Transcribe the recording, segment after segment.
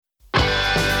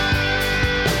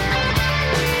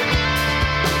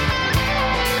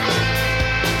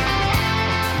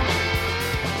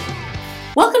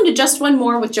to Just One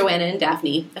More with Joanna and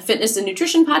Daphne, a fitness and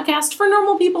nutrition podcast for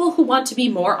normal people who want to be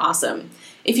more awesome.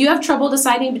 If you have trouble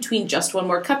deciding between Just One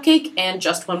More Cupcake and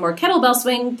Just One More Kettlebell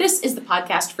Swing, this is the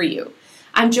podcast for you.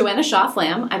 I'm Joanna Shaw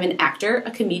Flam. I'm an actor,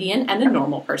 a comedian, and a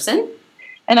normal person.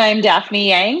 And I'm Daphne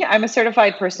Yang. I'm a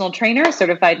certified personal trainer, a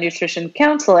certified nutrition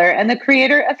counselor, and the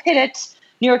creator of Hit It,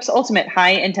 New York's ultimate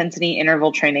high-intensity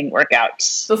interval training workout.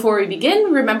 Before we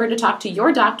begin, remember to talk to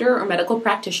your doctor or medical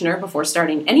practitioner before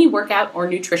starting any workout or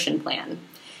nutrition plan.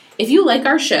 If you like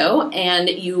our show and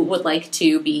you would like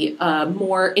to be a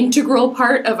more integral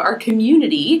part of our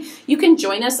community, you can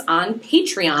join us on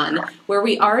Patreon, where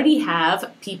we already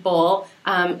have people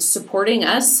supporting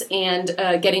us and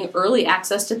getting early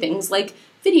access to things like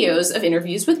videos of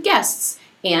interviews with guests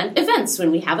and events when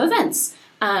we have events.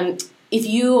 If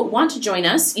you want to join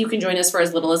us, you can join us for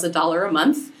as little as $1 a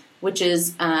month, which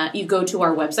is you go to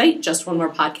our website,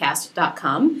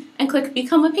 justonemorepodcast.com, and click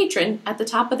Become a Patron at the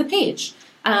top of the page.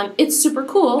 It's super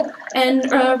cool, and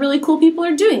really cool people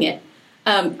are doing it.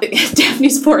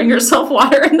 Daphne's pouring herself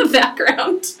water in the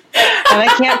background. And I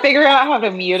can't figure out how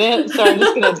to mute it, so I'm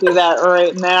just going to do that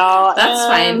right now. That's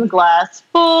fine. Glass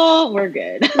full, we're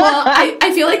good. Well,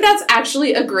 I feel like that's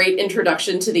actually a great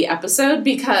introduction to the episode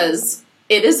because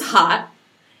it is hot,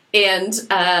 and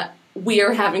we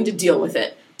are having to deal with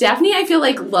it. Daphne, I feel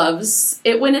like, loves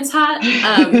it when it's hot.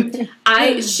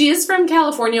 She is from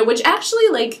California, which actually,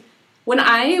 like, when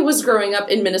I was growing up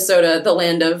in Minnesota, the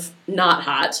land of not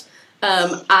hot,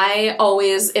 I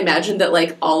always imagined that,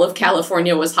 like, all of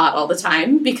California was hot all the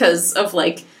time because of,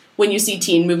 like, when you see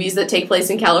teen movies that take place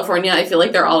in California, I feel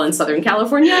like they're all in Southern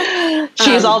California.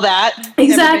 She's all that.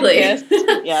 Exactly.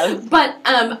 Yes. But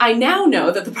I now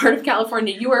know that the part of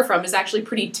California you are from is actually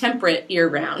pretty temperate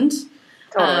year-round.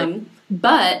 Totally.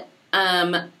 But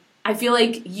I feel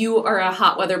like you are a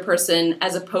hot weather person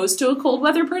as opposed to a cold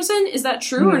weather person. Is that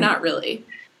true or not really?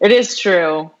 It is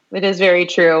true. It is very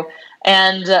true.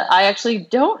 And I actually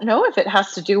don't know if it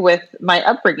has to do with my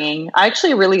upbringing. I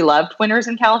actually really loved winters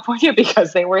in California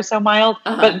because they were so mild.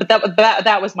 But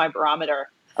that was my barometer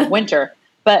of winter.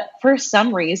 But for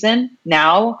some reason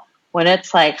now, when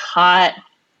it's like hot,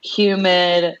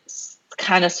 humid,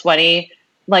 kind of sweaty,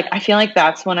 like I feel like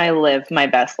that's when I live my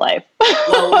best life.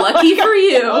 Well, lucky for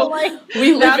you.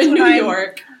 We live in New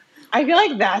York. I feel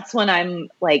like that's when I'm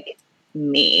like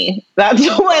me. That's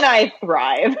when I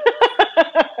thrive.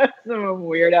 I'm a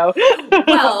weirdo.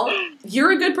 Well,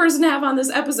 you're a good person to have on this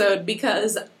episode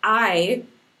because I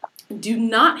do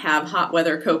not have hot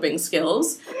weather coping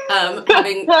skills.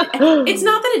 It's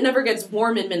not that it never gets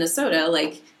warm in Minnesota.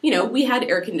 Like, you know, we had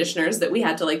air conditioners that we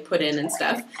had to like put in and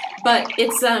stuff, but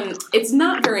it's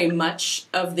not very much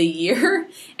of the year,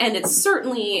 and it's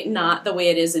certainly not the way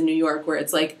it is in New York where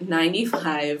it's like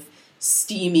 95,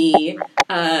 steamy,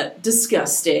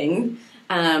 disgusting,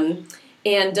 and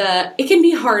it can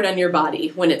be hard on your body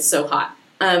when it's so hot.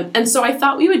 And so I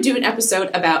thought we would do an episode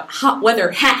about hot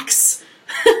weather hacks.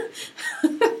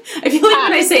 I feel like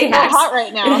when I say hacks, hot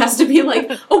right now. It has to be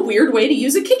like a weird way to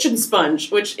use a kitchen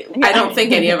sponge, which I don't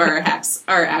think any of our hacks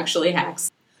are actually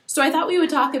hacks. So I thought we would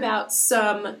talk about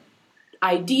some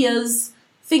ideas,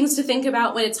 things to think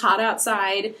about when it's hot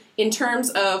outside in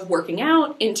terms of working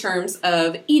out, in terms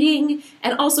of eating,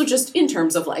 and also just in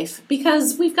terms of life,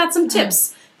 because we've got some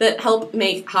tips that help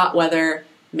make hot weather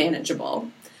manageable.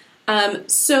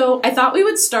 So I thought we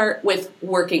would start with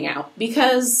working out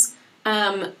because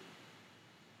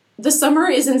the summer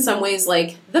is in some ways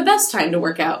like the best time to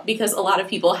work out because a lot of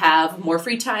people have more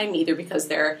free time, either because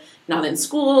they're not in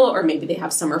school or maybe they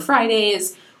have summer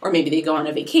Fridays or maybe they go on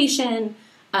a vacation.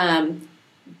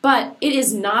 But it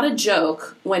is not a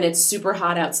joke when it's super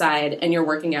hot outside and you're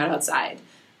working out outside.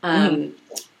 And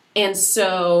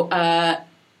so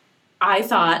I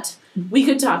thought we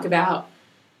could talk about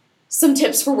some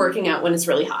tips for working out when it's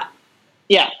really hot.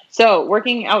 Yeah. So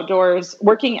working out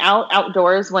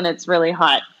outdoors when it's really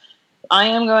hot. I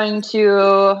am going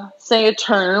to say a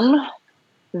term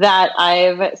that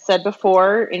I've said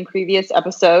before in previous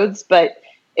episodes, but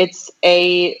it's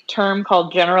a term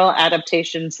called General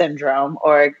Adaptation Syndrome,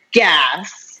 or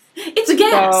GAS. It's a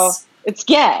gas. So it's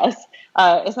GAS.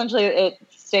 Essentially, it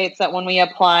states that when we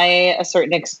apply a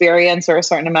certain experience or a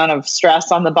certain amount of stress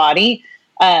on the body,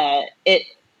 it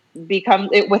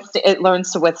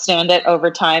learns to withstand it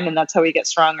over time, and that's how we get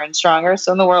stronger and stronger.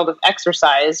 So in the world of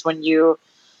exercise, when you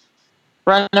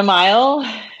run a mile,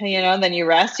 then you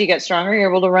rest, you get stronger, you're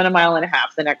able to run 1.5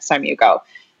 miles the next time you go.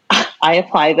 I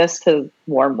apply this to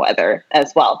warm weather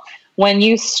as well. When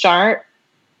you start,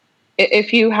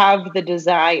 if you have the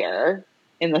desire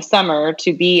in the summer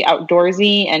to be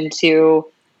outdoorsy and to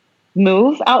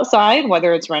move outside,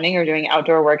 whether it's running or doing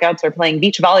outdoor workouts or playing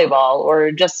beach volleyball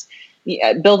or just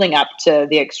building up to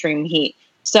the extreme heat.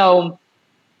 So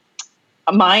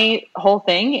my whole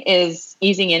thing is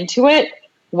easing into it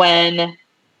when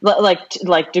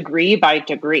like degree by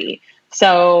degree.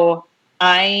 So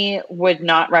I would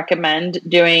not recommend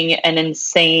doing an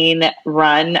insane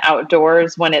run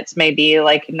outdoors when it's maybe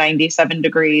like 97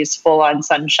 degrees, full on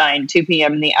sunshine, 2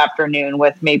 p.m. in the afternoon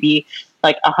with maybe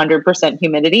like 100%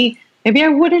 humidity. Maybe I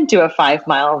wouldn't do a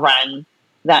 5-mile run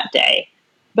that day.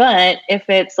 But if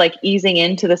it's like easing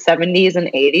into the 70s and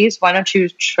 80s, why don't you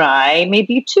try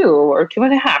maybe 2 or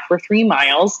 2.5 or 3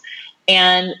 miles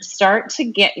and start to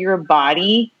get your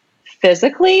body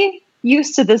physically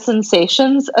used to the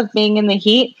sensations of being in the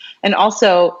heat, and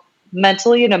also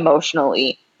mentally and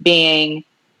emotionally being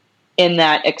in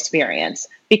that experience.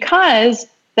 Because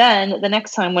then the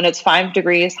next time when it's 5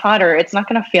 degrees hotter, it's not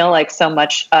going to feel like so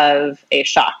much of a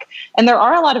shock. And there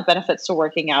are a lot of benefits to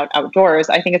working out outdoors.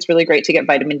 I think it's really great to get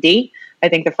vitamin D. I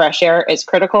think the fresh air is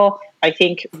critical. I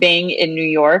think being in New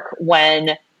York,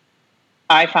 when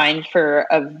I find for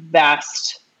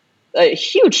a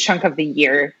huge chunk of the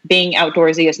year, being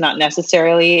outdoorsy is not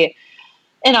necessarily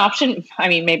an option. I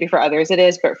mean, maybe for others it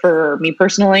is, but for me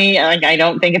personally, I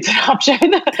don't think it's an option.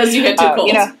 Because you get too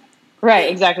cold. Right,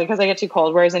 exactly, because I get too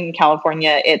cold. Whereas in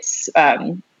California, it's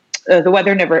the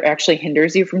weather never actually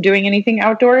hinders you from doing anything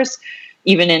outdoors,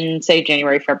 even in, say,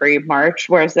 January, February, March.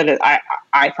 Whereas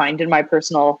I find in my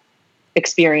personal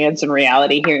experience and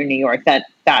reality here in New York that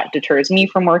deters me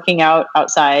from working out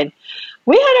outside.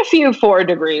 We had a few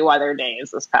 4-degree weather days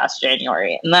this past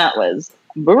January, and that was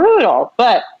brutal,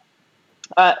 but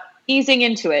easing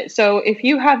into it. So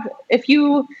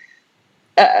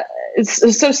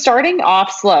so starting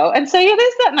off slow and say it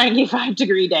is that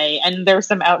 95-degree day and there's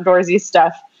some outdoorsy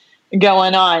stuff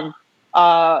going on.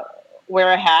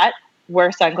 Wear a hat,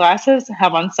 wear sunglasses,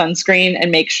 have on sunscreen,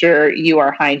 and make sure you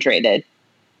are hydrated.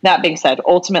 That being said,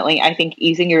 ultimately, I think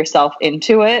easing yourself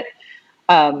into it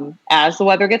as the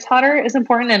weather gets hotter is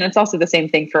important. And it's also the same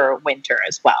thing for winter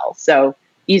as well. So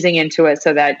easing into it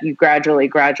so that you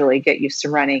gradually get used to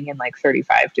running in like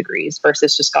 35 degrees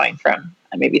versus just going from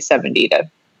maybe 70 to,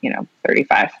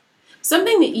 35.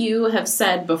 Something that you have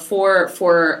said before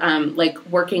for like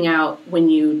working out when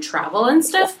you travel and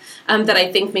stuff that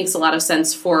I think makes a lot of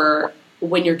sense for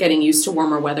when you're getting used to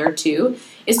warmer weather too,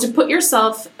 is to put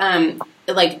yourself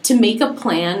to make a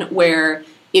plan where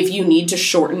if you need to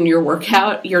shorten your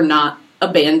workout, you're not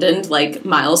abandoned like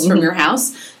miles from your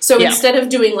house. So instead of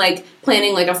doing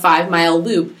planning like a 5-mile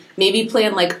loop, maybe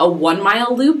plan like a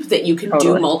 1-mile loop that you can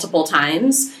do multiple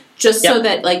times, just so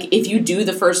that if you do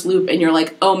the first loop and you're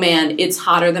like, oh man, it's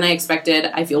hotter than I expected,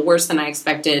 I feel worse than I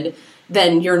expected,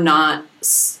 then you're not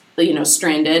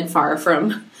stranded far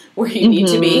from where you need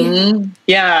to be.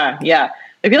 Yeah.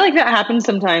 I feel like that happens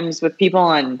sometimes with people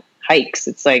on hikes.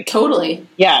 It's like totally.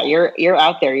 Yeah, you're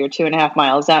out there, you're 2.5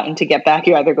 miles out, and to get back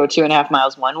you either go 2.5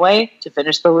 miles one way to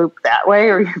finish the loop that way,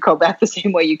 or you go back the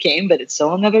same way you came, but it's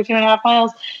still another 2.5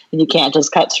 miles, and you can't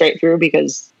just cut straight through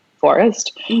because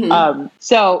forest.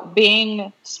 So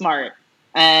being smart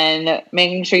and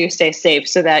making sure you stay safe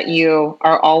so that you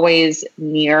are always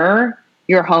near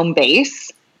your home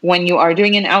base when you are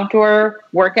doing an outdoor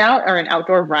workout or an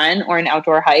outdoor run or an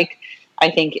outdoor hike, I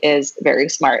think is very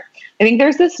smart. I think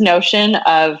there's this notion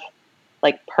of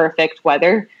perfect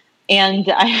weather, and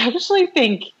I actually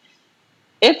think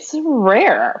it's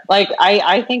rare.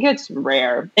 I think it's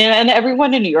rare. And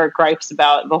everyone in New York gripes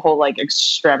about the whole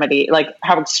extremity,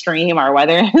 how extreme our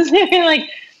weather is.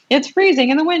 It's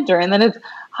freezing in the winter and then it's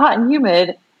hot and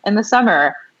humid in the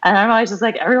summer. And I'm always just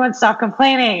everyone stop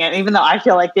complaining. And even though I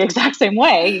feel the exact same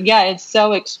way, it's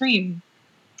so extreme.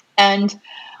 And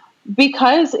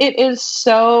because it is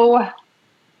so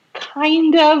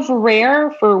kind of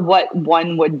rare for what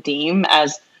one would deem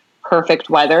as perfect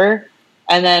weather,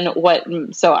 and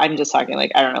then so I'm just talking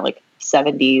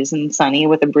 70s and sunny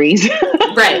with a breeze.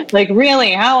 Right.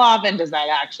 Really, how often does that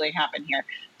actually happen here?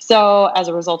 So as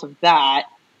a result of that,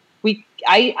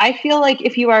 I feel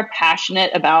if you are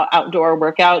passionate about outdoor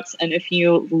workouts and if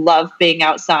you love being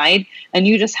outside and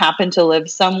you just happen to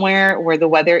live somewhere where the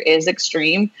weather is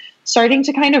extreme, starting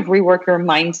to kind of rework your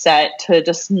mindset to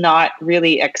just not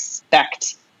really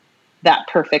expect that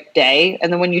perfect day.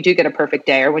 And then when you do get a perfect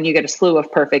day, or when you get a slew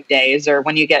of perfect days, or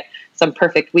when you get some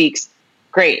perfect weeks,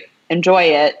 great, enjoy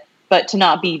it, but to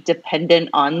not be dependent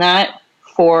on that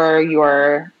for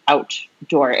your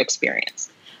outdoor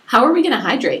experience. How are we going to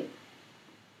hydrate?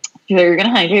 You're going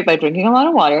to hydrate by drinking a lot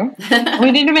of water.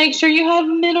 We need to make sure you have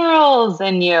minerals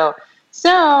in you.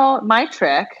 So my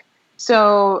trick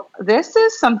So this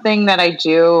is something that I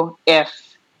do in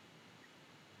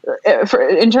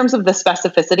terms of the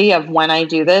specificity of when I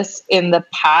do this. In the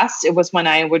past, it was when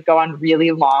I would go on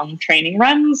really long training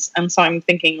runs. And so I'm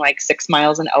thinking like 6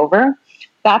 miles and over.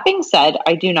 That being said,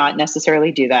 I do not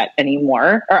necessarily do that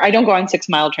anymore, or I don't go on 6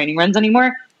 mile training runs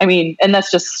anymore. I mean, and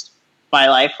that's just my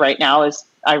life right now is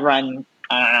I run,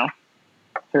 I don't know,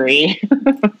 3,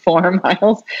 4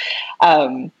 miles,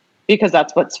 because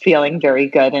that's what's feeling very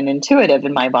good and intuitive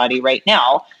in my body right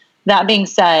now. That being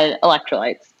said,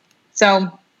 electrolytes.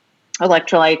 So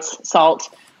electrolytes, salt.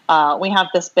 We have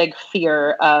this big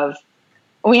fear of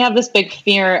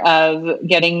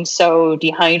getting so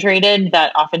dehydrated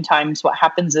that oftentimes what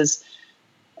happens is,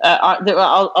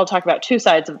 I'll talk about 2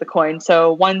 sides of the coin.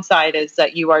 So one side is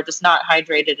that you are just not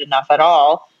hydrated enough at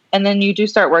all. And then you do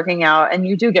start working out and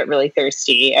you do get really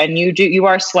thirsty and you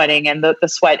are sweating and the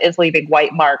sweat is leaving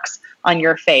white marks on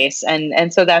your face.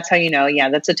 And so that's how you know, yeah,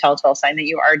 that's a telltale sign that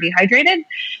you are dehydrated.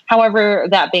 However,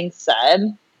 that being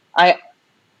said, I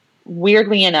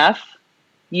weirdly enough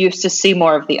used to see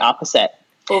more of the opposite.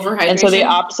 Overhydration. And so the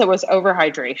opposite was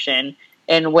overhydration,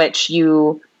 in which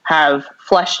you have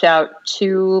flushed out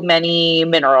too many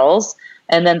minerals.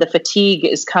 And then the fatigue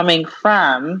is coming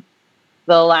from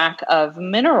the lack of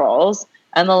minerals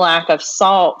and the lack of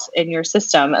salt in your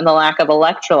system and the lack of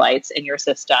electrolytes in your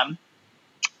system,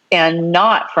 and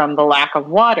not from the lack of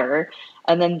water.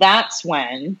 And then that's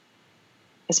when,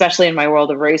 especially in my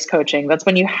world of race coaching, that's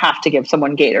when you have to give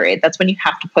someone Gatorade. That's when you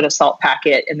have to put a salt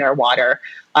packet in their water.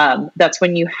 That's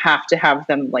when you have to have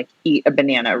them like eat a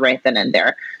banana right then and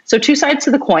there. So 2 sides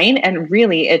to the coin. And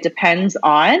really it depends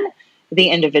on the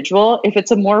individual. If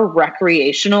it's a more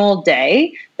recreational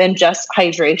day, then just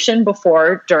hydration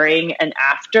before, during, and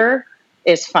after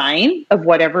is fine of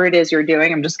whatever it is you're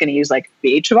doing. I'm just going to use like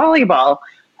beach volleyball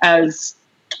as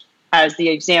the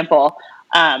example.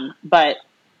 But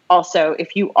also,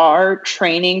 if you are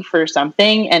training for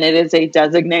something and it is a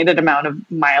designated amount of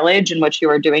mileage in which you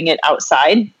are doing it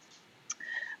outside,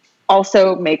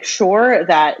 also make sure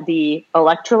that the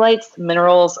electrolytes,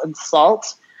 minerals, and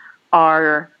salt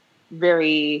are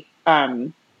very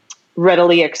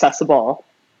readily accessible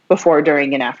before,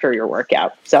 during, and after your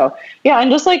workout. So yeah,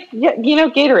 and just like,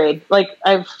 Gatorade, like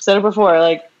I've said it before,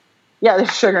 like, yeah,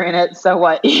 there's sugar in it. So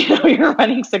what? You're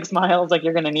running 6 miles, like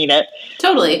you're going to need it.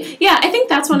 Totally. Yeah, I think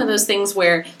that's one of those things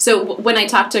where, so when I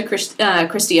talked to Christy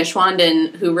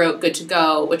Ashwanden, who wrote Good to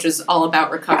Go, which is all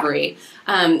about recovery,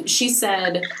 she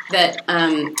said that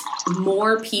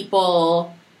more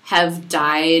people have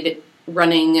died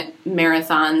running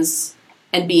marathons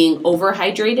and being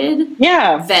overhydrated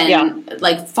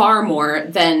like far more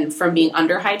than from being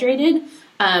underhydrated.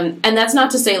 And that's not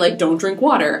to say, like, don't drink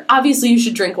water. Obviously, you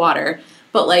should drink water.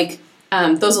 But, like,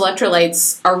 those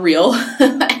electrolytes are real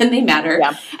and they matter.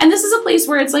 Yeah. And this is a place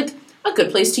where it's, like, a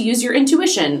good place to use your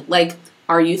intuition. Like,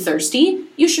 are you thirsty?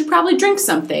 You should probably drink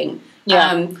something.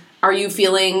 Yeah. Are you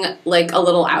feeling, like, a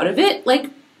little out of it?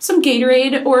 Like, some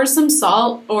Gatorade or some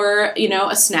salt or,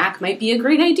 a snack might be a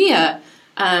great idea.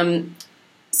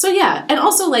 So, yeah. And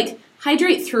also, like,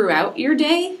 hydrate throughout your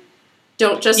day.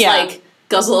 Don't just, like,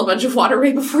 guzzle a bunch of water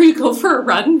right before you go for a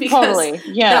run, because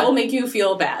that will make you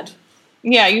feel bad.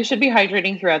 Yeah, you should be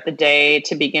hydrating throughout the day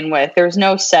to begin with. There's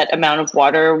no set amount of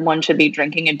water one should be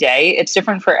drinking a day. It's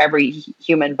different for every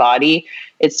human body.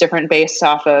 It's different based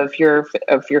off of your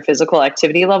physical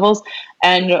activity levels.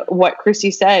 And what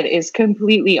Christy said is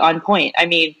completely on point. I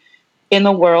mean, in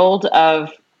the world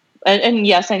of, and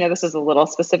yes, I know this is a little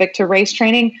specific to race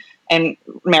training and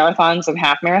marathons and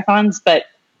half marathons, but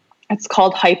it's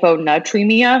called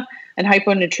hyponatremia. And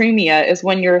hyponatremia is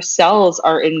when your cells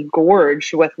are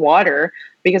engorged with water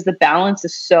because the balance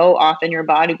is so off in your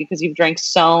body because you've drank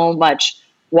so much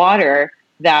water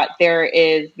that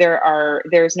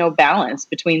there's no balance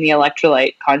between the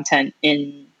electrolyte content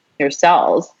in your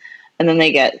cells. And then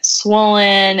they get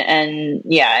swollen and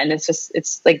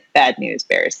it's like bad news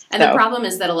bears. And the problem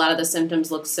is that a lot of the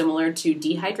symptoms look similar to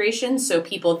dehydration. So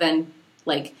people then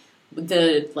I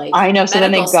know. So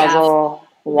then they guzzle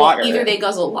water. Well, either they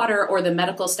guzzle water or the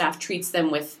medical staff treats them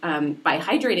with by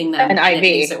hydrating them, and IV. It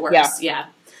makes it worse. Yeah.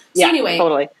 So anyway,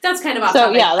 totally. That's kind of off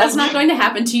topic. Yeah, that's not going to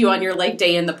happen to you on your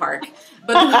day in the park.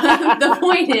 But the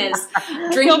point is,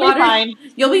 drink water.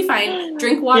 You'll be fine.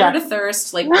 Drink water to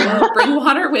thirst. Like bring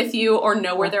water with you, or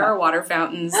know where there are water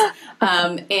fountains.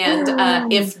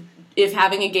 If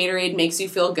having a Gatorade makes you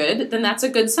feel good, then that's a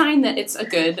good sign that it's a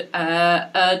good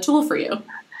tool for you.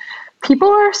 People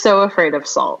are so afraid of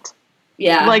salt.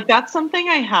 Yeah. Like, that's something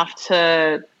I have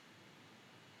to,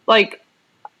 like,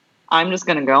 I'm just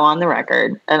going to go on the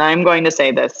record, and I'm going to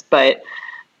say this, but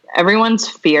everyone's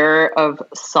fear of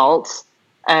salt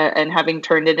and having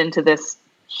turned it into this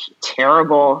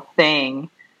terrible thing.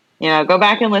 Go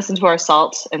back and listen to our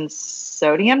salt and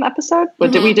sodium episode.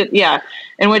 What did we did? Yeah.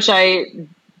 In which I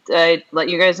let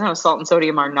you guys know salt and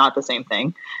sodium are not the same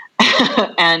thing.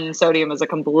 And sodium is a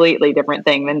completely different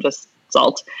thing than just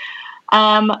salt.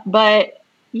 But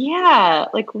yeah,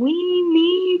 like we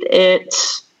need it.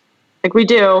 Like we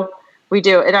do.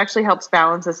 It actually helps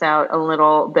balance us out a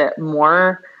little bit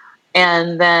more.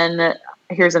 And then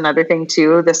here's another thing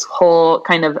too, this whole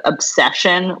kind of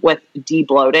obsession with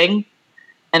de-bloating.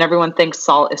 And everyone thinks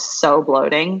salt is so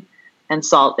bloating, and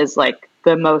salt is like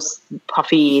the most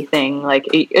puffy thing. Like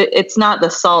it's not the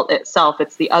salt itself,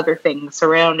 it's the other things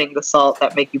surrounding the salt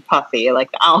that make you puffy,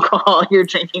 like the alcohol you're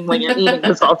drinking when you're eating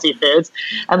the salty foods,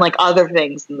 and like other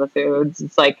things in the foods.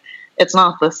 It's like it's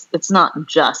not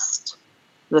just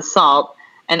the salt.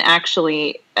 And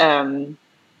actually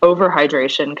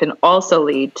overhydration can also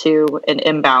lead to an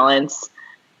imbalance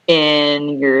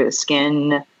in your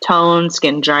skin tone,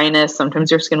 skin dryness. Sometimes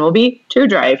your skin will be too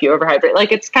dry if you overhydrate.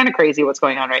 Like, it's kind of crazy what's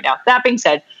going on right now. That being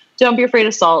said, don't be afraid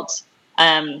of salt.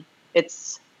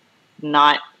 It's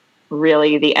not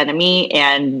really the enemy,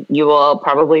 and you will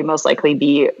probably most likely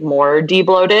be more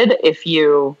de-bloated if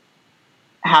you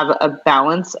have a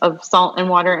balance of salt and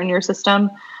water in your system,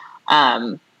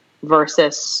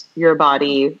 versus your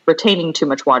body retaining too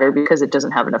much water because it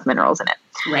doesn't have enough minerals in it.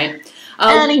 Right.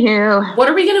 Anywho. What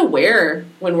are we going to wear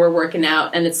when we're working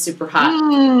out and it's super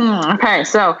hot? Okay,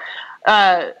 so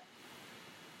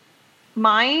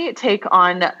my take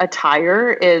on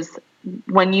attire is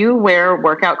when you wear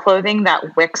workout clothing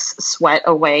that wicks sweat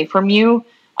away from you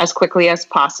as quickly as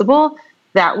possible,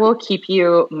 that will keep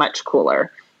you much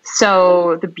cooler.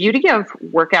 So the beauty of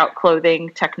workout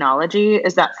clothing technology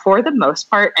is that for the most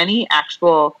part, any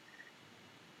actual,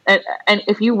 and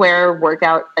if you wear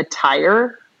workout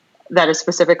attire that is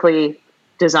specifically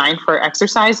designed for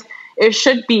exercise, it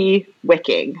should be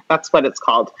wicking. That's what it's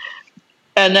called.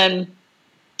 And then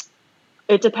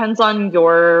it depends on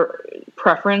your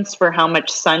preference for how much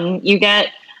sun you get.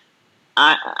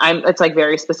 It's like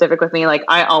very specific with me. Like,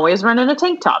 I always run in a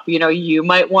tank top. You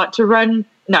might want to run,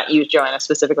 not you, Joanna,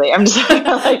 specifically. I'm just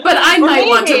like, but I might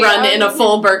want to run in a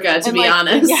full burqa, to be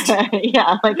honest.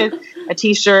 Yeah, like a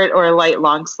t-shirt or a light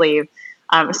long sleeve.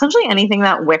 Essentially anything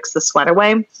that wicks the sweat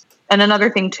away. And another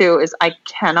thing too is I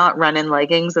cannot run in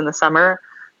leggings in the summer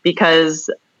because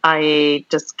I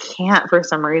just can't for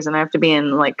some reason. I have to be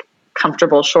in like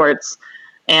comfortable shorts.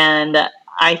 And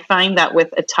I find that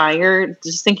with attire,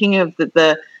 just thinking of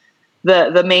the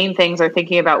main things are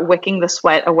thinking about wicking the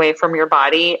sweat away from your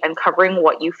body and covering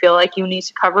what you feel like you need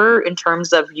to cover in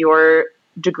terms of your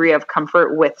degree of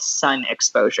comfort with sun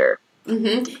exposure.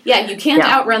 Mm-hmm. Yeah, you can't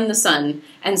outrun the sun.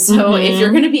 And so if you're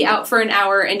going to be out for an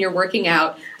hour and you're working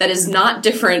out, that is not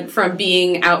different from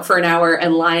being out for an hour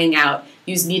and lying out.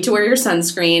 You need to wear your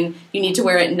sunscreen. You need to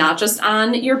wear it not just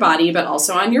on your body, but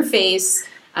also on your face,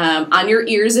 on your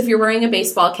ears if you're wearing a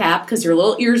baseball cap because your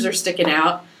little ears are sticking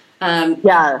out.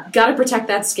 Got to protect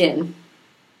that skin.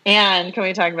 And can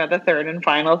we talk about the third and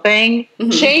final thing?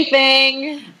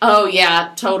 Chafing. Oh,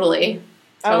 yeah, totally.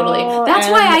 That's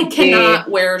why I cannot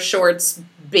wear shorts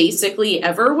basically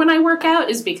ever when I work out,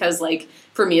 is because, like,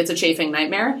 for me, it's a chafing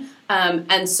nightmare.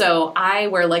 And so I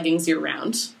wear leggings year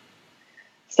round.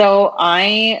 So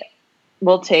I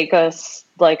will take a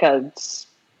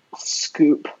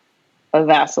scoop of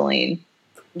Vaseline.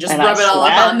 Just rub it all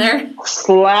up on there?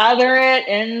 Slather it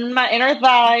in my inner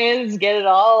thighs, get it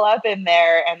all up in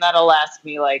there, and that'll last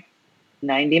me like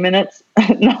 90 minutes.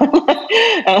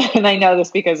 And I know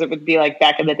this because it would be like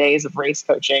back in the days of race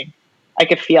coaching. I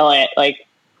could feel it like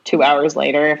 2 hours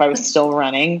later if I was still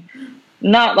running.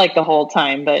 Not like the whole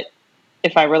time, but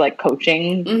if I were like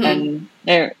coaching and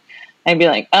I'd be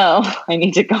like, oh, I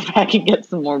need to go back and get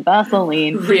some more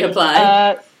Vaseline.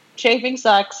 Reapply. Chafing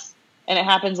sucks, and it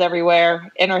happens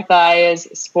everywhere. Inner thighs,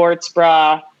 sports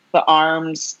bra, the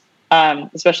arms,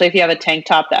 especially if you have a tank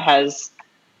top that has,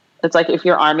 it's like if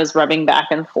your arm is rubbing back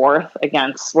and forth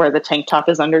against where the tank top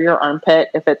is under your armpit,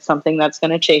 if it's something that's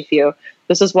going to chafe you.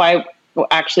 This is why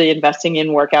actually investing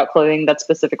in workout clothing that's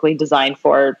specifically designed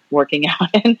for working out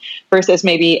in versus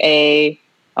maybe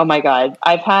oh my God,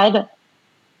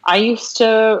 I used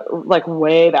to, like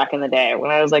way back in the day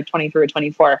when I was like 23 or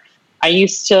 24, I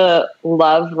used to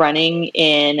love running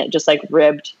in just like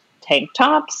ribbed tank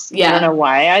tops. Yeah. I don't know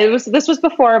why. This was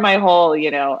before my whole,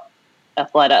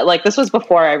 athletic, like this was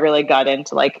before I really got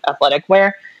into like athletic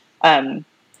wear, and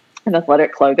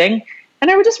athletic clothing.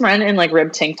 And I would just run in like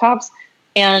ribbed tank tops.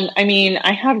 And I mean,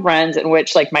 I had runs in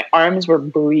which like my arms were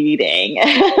bleeding.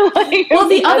 Like, well,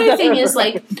 the other thing is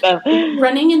stuff. like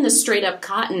running in the straight up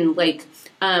cotton, like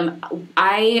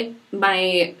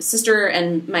my sister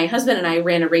and my husband and I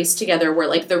ran a race together where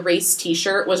like the race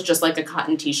t-shirt was just like a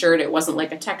cotton t-shirt. It wasn't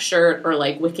like a tech shirt or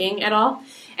like wicking at all.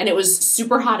 And it was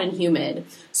super hot and humid.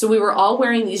 So we were all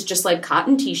wearing these just like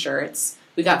cotton t-shirts.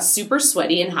 We got super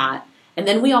sweaty and hot. And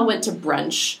then we all went to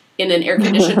brunch in an air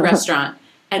conditioned restaurant.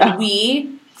 And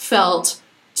we felt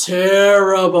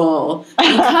terrible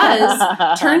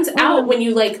because turns out when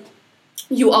you like,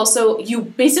 you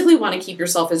basically want to keep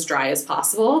yourself as dry as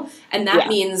possible. And that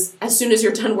means as soon as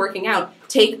you're done working out,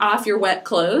 take off your wet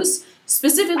clothes.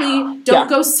 Specifically, don't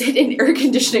go sit in air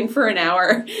conditioning for an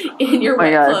hour in your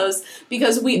wet clothes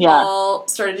because we all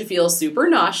started to feel super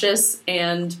nauseous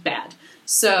and bad.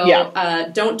 So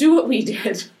don't do what we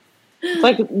did. It's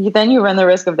like then you run the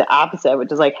risk of the opposite,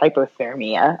 which is like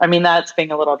hypothermia. I mean, that's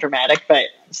being a little dramatic, but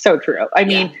so true. I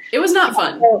mean, it was not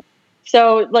fun.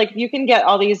 So like you can get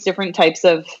all these different types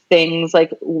of things,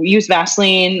 like use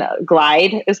Vaseline.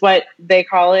 Glide is what they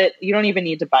call it. You don't even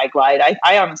need to buy Glide.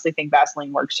 I honestly think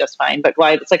Vaseline works just fine, but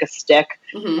Glide, it's like a stick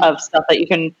of stuff that you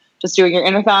can just do in your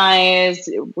inner thighs,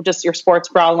 just your sports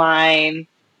bra line,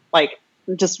 like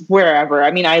just wherever.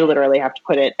 I mean, I literally have to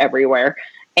put it everywhere.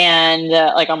 And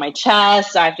like on my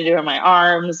chest, I have to do it on my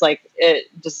arms. Like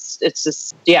it's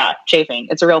just chafing.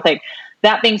 It's a real thing.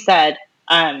 That being said,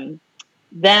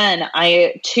 then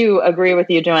I too agree with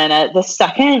you, Joanna. The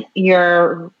second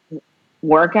your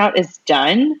workout is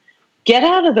done, get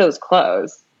out of those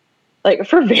clothes, like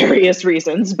for various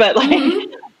reasons, but like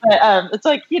it's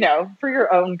like, you know, for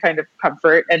your own kind of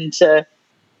comfort and to.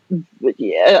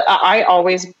 I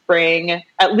always bring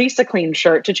at least a clean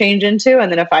shirt to change into,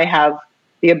 and then if I have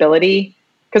the ability,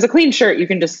 because a clean shirt, you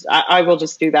can just, I will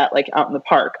just do that like out in the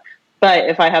park. But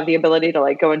if I have the ability to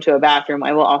like go into a bathroom,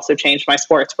 I will also change my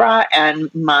sports bra and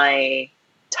my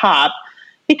top,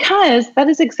 because that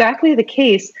is exactly the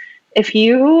case. If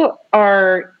you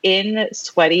are in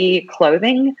sweaty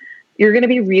clothing, you're going to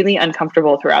be really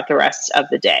uncomfortable throughout the rest of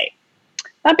the day.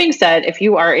 That being said, if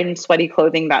you are in sweaty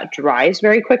clothing that dries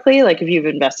very quickly, like if you've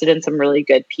invested in some really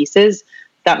good pieces,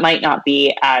 that might not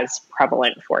be as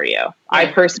prevalent for you. Yeah. I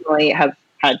personally have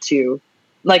had to,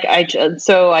 like,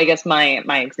 so I guess my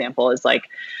example is like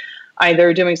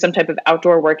either doing some type of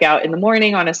outdoor workout in the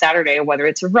morning on a Saturday, whether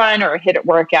it's a run or a HIIT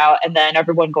workout, and then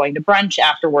everyone going to brunch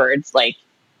afterwards, like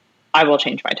I will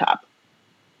change my top.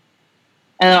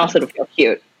 And also to feel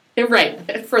cute.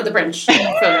 Right, for the brunch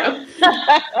photo.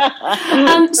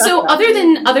 So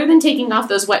other than taking off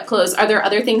those wet clothes, are there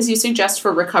other things you suggest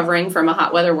for recovering from a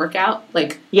hot weather workout?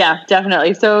 Like, yeah,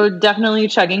 definitely. So definitely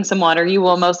chugging some water. You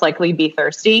will most likely be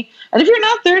thirsty. And if you're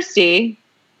not thirsty,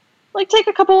 like take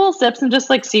a couple of sips and just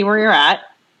like see where you're at.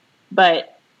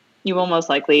 But you will most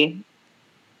likely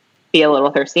be a little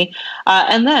thirsty.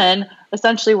 And then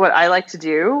essentially what I like to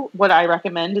do, what I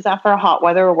recommend is after a hot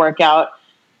weather workout,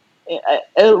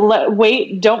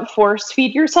 don't force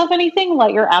feed yourself anything.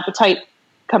 Let your appetite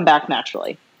come back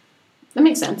naturally. That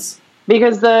makes sense.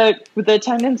 Because the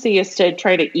tendency is to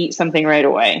try to eat something right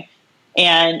away.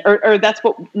 And, or that's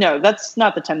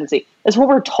not the tendency. It's what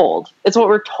we're told. It's what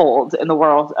we're told in the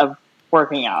world of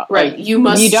working out. Right. Like, you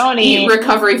must eat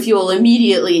recovery fuel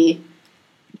immediately.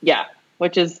 Yeah.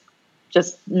 Which is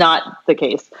just not the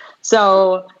case.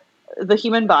 So the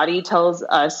human body tells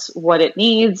us what it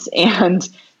needs, and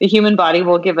the human body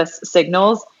will give us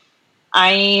signals.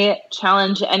 I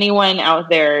challenge anyone out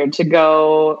there to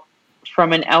go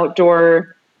from an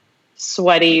outdoor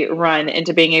sweaty run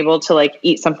into being able to like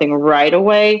eat something right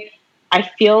away. I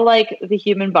feel like the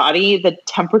human body, the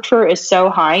temperature is so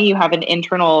high, you have an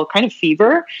internal kind of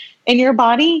fever in your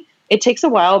body. It takes a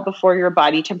while before your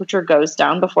body temperature goes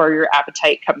down, before your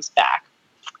appetite comes back.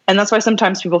 And that's why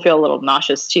sometimes people feel a little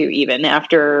nauseous too, even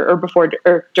after or before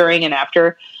or during and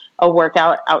after a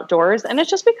workout outdoors. And it's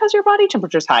just because your body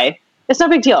temperature is high. It's no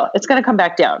big deal. It's going to come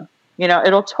back down. You know,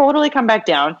 it'll totally come back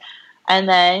down. And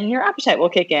then your appetite will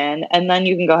kick in. And then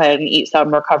you can go ahead and eat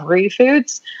some recovery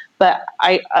foods. But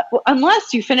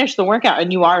unless you finish the workout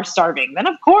and you are starving, then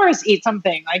of course eat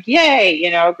something. Like, yay,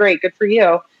 you know, great, good for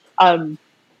you.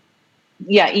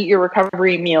 Eat your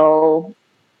recovery meal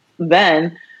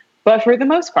then. But for the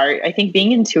most part, I think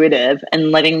being intuitive and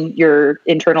letting your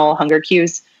internal hunger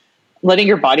cues, letting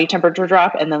your body temperature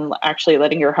drop, and then actually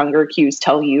letting your hunger cues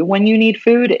tell you when you need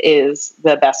food is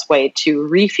the best way to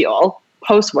refuel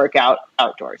post-workout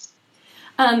outdoors.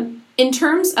 In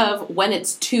terms of when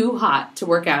it's too hot to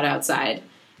work out outside,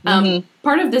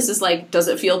 part of this is like, does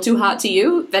it feel too hot to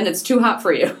you? Then it's too hot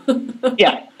for you.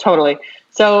 Yeah, totally.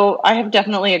 So I have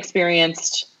definitely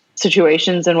experienced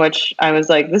situations in which I was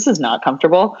like, this is not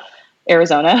comfortable.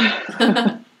 Arizona.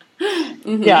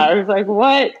 Mm-hmm. Yeah, I was like,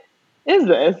 what is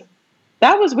this?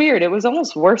 That was weird. It was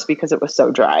almost worse because it was so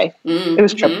dry. Mm-hmm.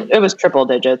 It was triple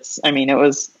digits. I mean,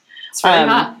 It's really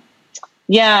hot.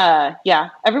 Yeah.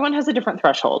 Everyone has a different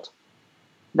threshold.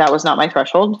 That was not my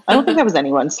threshold. I don't think that was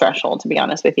anyone's threshold, to be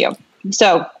honest with you.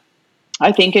 So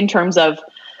I think in terms of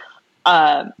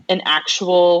an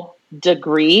actual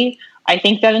degree, I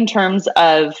think that in terms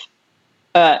of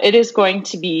it is going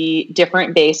to be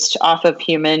different based off of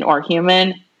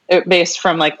based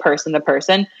from like person to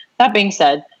person. That being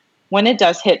said, when it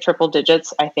does hit triple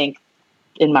digits, I think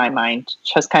in my mind,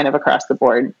 just kind of across the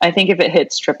board, I think if it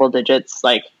hits triple digits,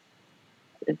 like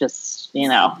it just,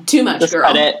 too much, just girl.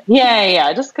 cut it.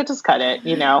 Yeah. Just cut it,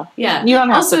 Yeah. You don't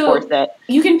have to force it.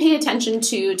 You can pay attention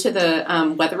to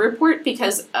the weather report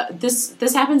because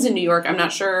this happens in New York. I'm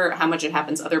not sure how much it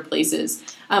happens other places,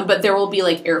 but there will be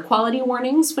like air quality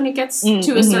warnings when it gets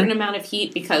to a certain amount of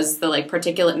heat because the like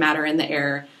particulate matter in the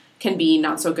air can be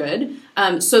not so good.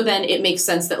 So then it makes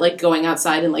sense that like going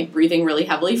outside and like breathing really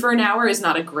heavily for an hour is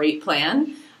not a great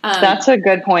plan. That's a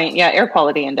good point. Yeah, air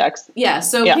quality index. Yeah,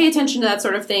 so pay attention to that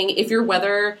sort of thing. If your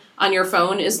weather on your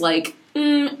phone is like,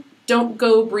 don't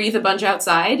go breathe a bunch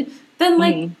outside, then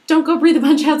like don't go breathe a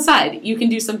bunch outside. You can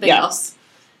do something else.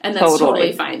 And that's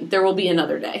totally fine. There will be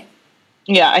another day.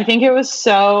 Yeah, I think it was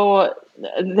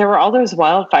there were all those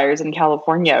wildfires in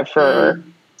California for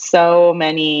so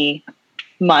many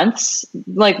months.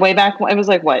 Like way back, it was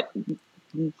like what?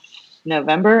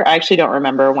 November? I actually don't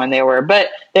remember when they were, but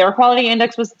the air quality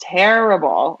index was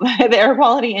terrible. The air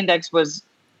quality index was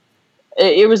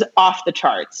off the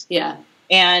charts. Yeah.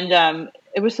 And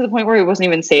it was to the point where it wasn't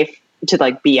even safe to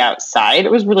like be outside.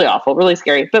 It was really awful, really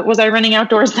scary. But was I running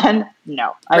outdoors then?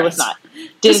 No, I was not.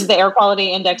 Did the air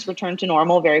quality index return to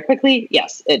normal very quickly?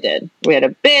 Yes, it did. We had a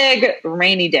big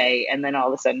rainy day and then all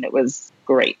of a sudden it was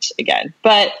great again.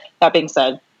 But that being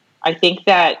said, I think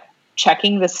that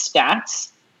checking the stats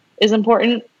is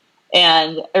important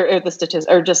or the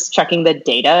statistics, or just checking the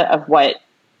data of what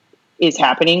is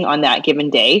happening on that given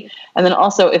day. And then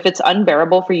also if it's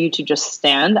unbearable for you to just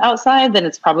stand outside, then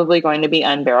it's probably going to be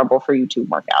unbearable for you to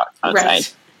work out outside.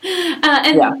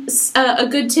 Right. A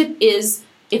good tip is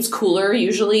it's cooler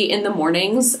usually in the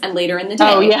mornings and later in the day.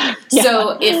 Oh yeah.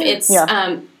 So if it's,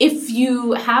 if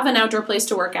you have an outdoor place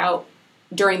to work out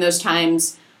during those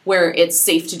times where it's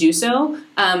safe to do so,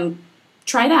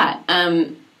 try that.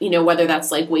 Whether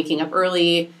that's like waking up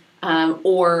early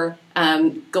or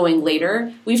going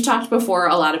later. We've talked before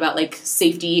a lot about like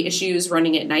safety issues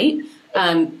running at night.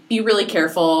 Be really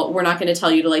careful. We're not going to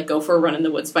tell you to like go for a run in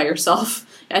the woods by yourself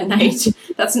at night.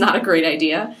 That's not a great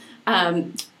idea.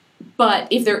 But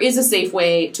if there is a safe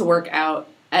way to work out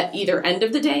at either end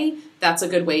of the day, that's a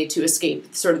good way to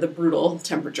escape sort of the brutal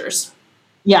temperatures.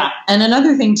 Yeah. And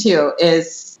another thing too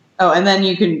is, and then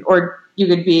you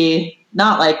could be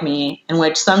not like me, in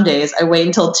which some days I wait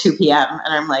until 2 p.m.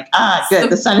 and I'm like, good.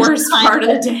 The sun is the worst part of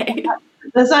the day.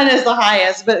 The sun is the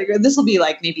highest, but this will be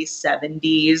like maybe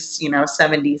 70s,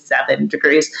 77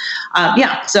 degrees.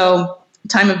 So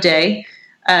time of day.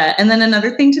 And then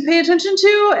another thing to pay attention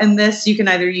to, and this you can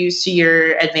either use to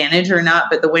your advantage or not,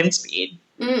 but the wind speed.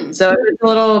 So if it's a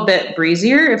little bit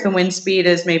breezier, if the wind speed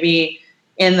is maybe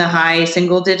in the high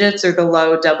single digits or the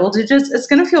low double digits, it's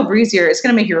going to feel breezier. It's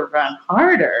going to make you run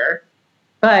harder,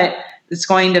 but it's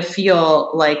going to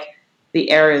feel like the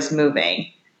air is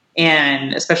moving,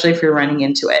 and especially if you're running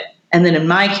into it. And then in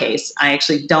my case, I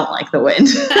actually don't like the wind.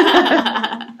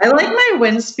 I like my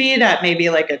wind speed at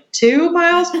maybe like a 2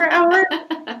 miles per hour.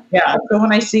 Yeah. So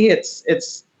when I see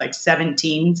it's like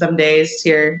 17 some days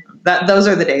here, those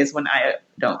are the days when I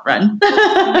don't run.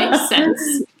 Makes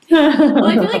sense. Well,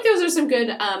 I feel like those are some good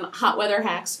hot weather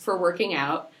hacks for working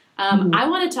out. I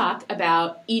want to talk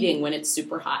about eating when it's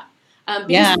super hot.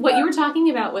 Because what you were talking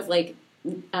about with like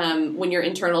when your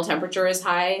internal temperature is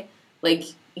high, like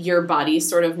your body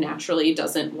sort of naturally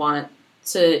doesn't want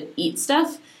to eat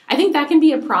stuff. I think that can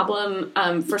be a problem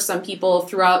for some people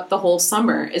throughout the whole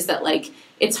summer, is that like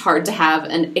it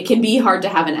can be hard to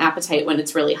have an appetite when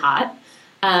it's really hot.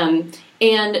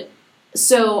 And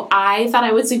so I thought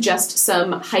I would suggest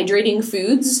some hydrating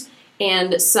foods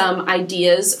and some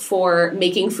ideas for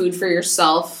making food for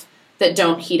yourself that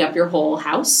don't heat up your whole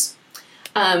house.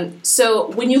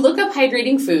 So when you look up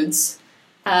hydrating foods,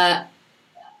 a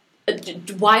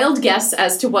wild guess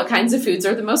as to what kinds of foods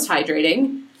are the most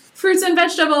hydrating: fruits and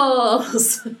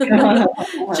vegetables.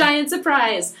 Giant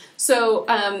surprise. So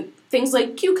things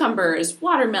like cucumbers,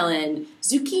 watermelon,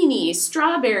 zucchini,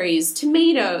 strawberries,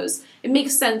 tomatoes. It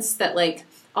makes sense that like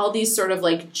all these sort of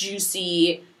like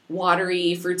juicy,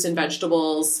 watery fruits and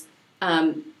vegetables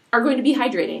are going to be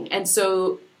hydrating. And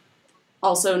so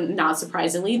also, not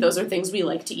surprisingly, those are things we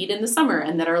like to eat in the summer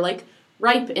and that are like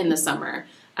ripe in the summer.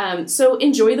 So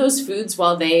enjoy those foods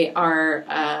while they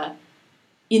are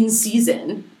in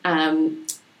season.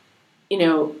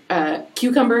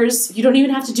 Cucumbers, you don't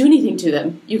even have to do anything to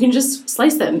them. You can just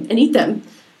slice them and eat them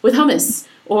with hummus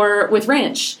or with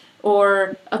ranch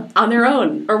or on their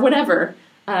own or whatever.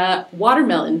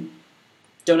 Watermelon,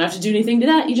 don't have to do anything to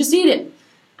that. You just eat it.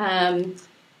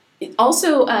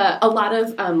 Also, a lot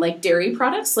of like dairy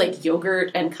products like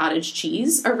yogurt and cottage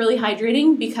cheese are really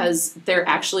hydrating because they're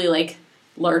actually like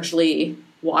largely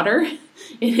water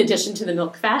in addition to the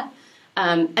milk fat.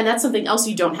 And that's something else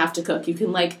you don't have to cook. You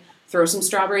can like throw some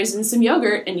strawberries in some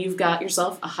yogurt and you've got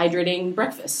yourself a hydrating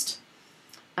breakfast.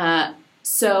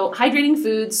 So hydrating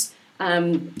foods,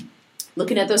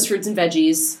 looking at those fruits and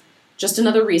veggies, just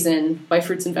another reason why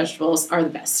fruits and vegetables are the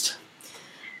best.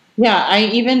 Yeah, I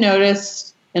even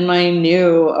noticed in my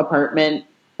new apartment,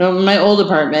 my old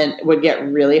apartment would get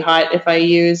really hot if I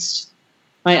used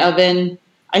my oven.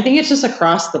 I think it's just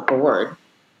across the board.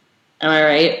 Am I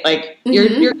right? Like you're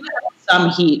going to have some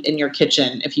heat in your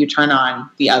kitchen if you turn on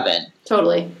the oven.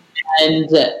 Totally. And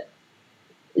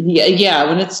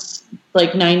when it's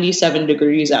like 97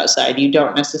 degrees outside, you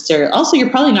don't necessarily, also you're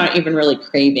probably not even really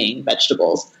craving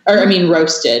vegetables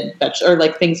roasted or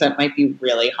like things that might be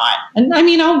really hot. And I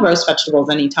mean, I'll roast vegetables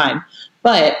anytime,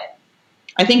 but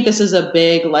I think this is a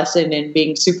big lesson in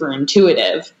being super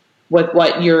intuitive with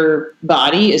what your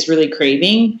body is really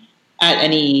craving at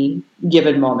any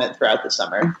given moment throughout the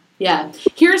summer. Yeah.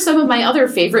 Here are some of my other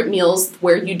favorite meals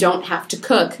where you don't have to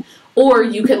cook, or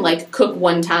you can like cook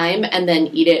one time and then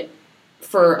eat it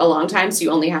for a long time, so you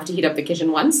only have to heat up the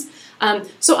kitchen once.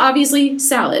 So obviously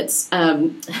salads.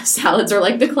 Salads are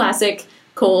like the classic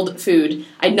cold food.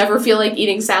 I never feel like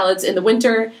eating salads in the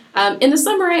winter. In the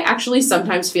summer, I actually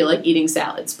sometimes feel like eating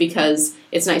salads because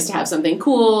it's nice to have something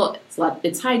cool.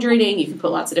 It's hydrating. You can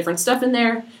put lots of different stuff in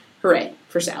there. Hooray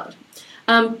for salad.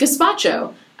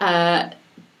 Gazpacho.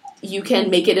 You can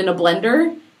make it in a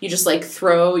blender. You just like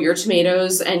throw your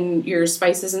tomatoes and your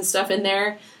spices and stuff in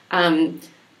there.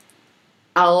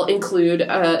 I'll include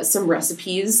some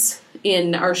recipes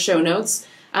in our show notes.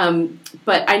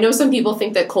 But I know some people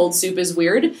think that cold soup is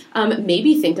weird.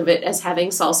 Maybe think of it as having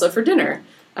salsa for dinner.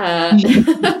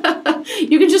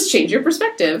 You can just change your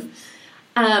perspective.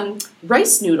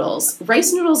 Rice noodles.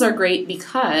 Rice noodles are great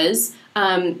because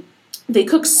they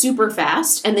cook super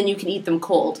fast and then you can eat them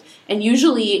cold. And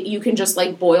usually you can just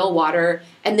like boil water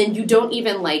and then you don't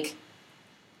even like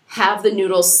have the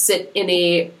noodles sit in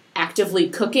a actively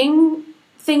cooking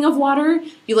thing of water.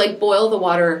 You like boil the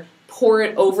water, pour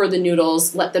it over the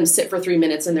noodles, let them sit for 3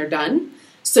 minutes and they're done.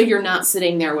 So you're not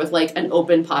sitting there with like an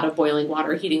open pot of boiling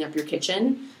water heating up your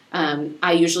kitchen.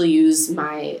 I usually use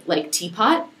my like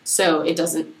teapot so it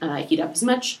doesn't heat up as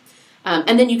much.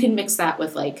 And then you can mix that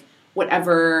with like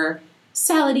whatever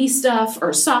salady stuff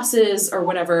or sauces or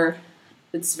whatever.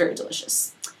 It's very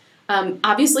delicious.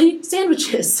 Obviously,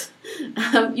 sandwiches.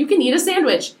 You can eat a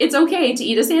sandwich. It's okay to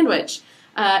eat a sandwich.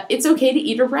 It's okay to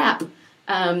eat a wrap.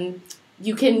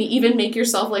 You can even make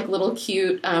yourself like little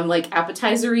cute like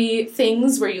appetizer-y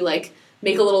things where you like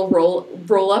make a little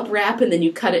roll up wrap and then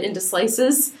you cut it into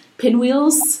slices,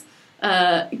 pinwheels.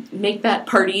 Make that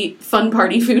fun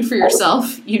party food for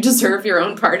yourself. You deserve your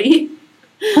own party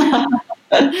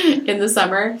in the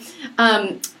summer.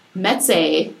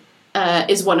 Meze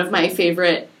is one of my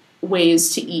favorite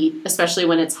ways to eat, especially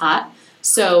when it's hot.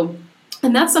 So,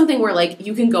 and that's something where like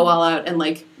you can go all out and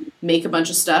like make a bunch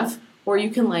of stuff, or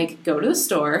you can like go to the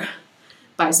store,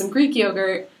 buy some Greek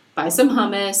yogurt, buy some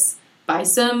hummus, buy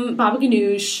some baba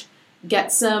ganoush,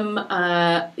 get some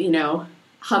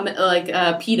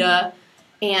pita,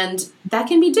 and that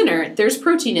can be dinner. There's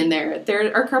protein in there.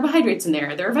 There are carbohydrates in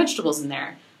there. There are vegetables in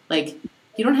there. Like,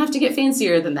 you don't have to get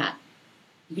fancier than that.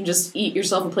 You can just eat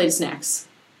yourself a plate of snacks.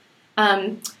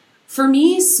 For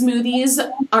me, smoothies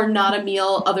are not a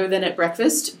meal other than at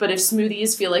breakfast, but if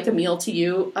smoothies feel like a meal to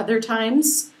you other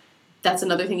times, that's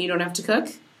another thing you don't have to cook.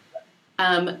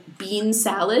 Bean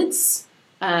salads.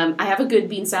 I have a good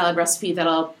bean salad recipe that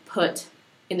I'll put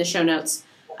in the show notes,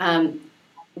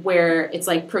 where it's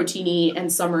like proteiny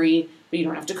and summery, but you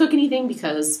don't have to cook anything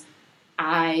because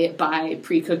I buy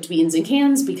pre-cooked beans in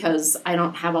cans because I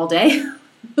don't have all day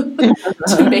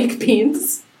to make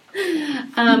beans.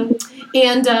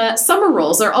 And summer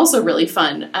rolls are also really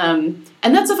fun. And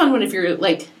that's a fun one if you're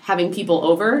like having people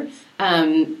over,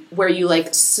 where you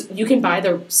like, you can buy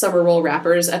the summer roll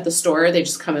wrappers at the store. They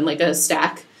just come in like a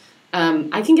stack.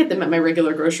 I can get them at my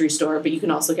regular grocery store, but you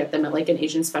can also get them at like an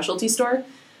Asian specialty store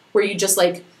where you just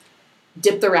like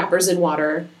dip the wrappers in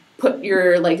water, put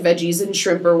your like veggies and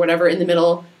shrimp or whatever in the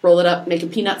middle, roll it up, make a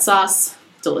peanut sauce.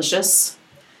 Delicious.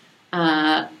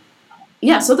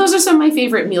 Yeah, so those are some of my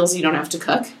favorite meals you don't have to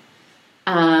cook.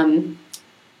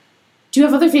 Do you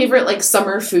have other favorite like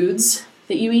summer foods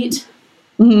that you eat?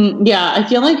 Yeah, I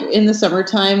feel like in the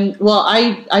summertime, well,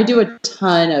 I do a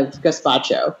ton of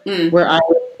gazpacho, where I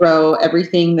throw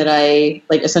everything that I,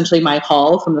 like essentially my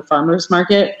haul from the farmer's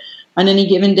market on any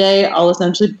given day. I'll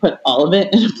essentially put all of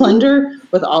it in a blender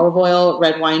with olive oil,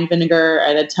 red wine vinegar,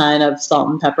 and a ton of salt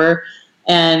and pepper.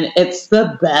 And it's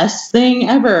the best thing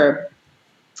ever,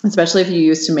 especially if you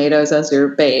use tomatoes as your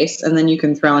base. And then you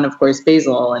can throw in, of course,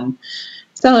 basil and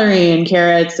celery and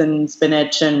carrots and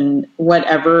spinach and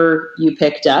whatever you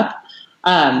picked up.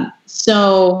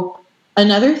 So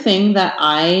another thing that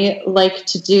I like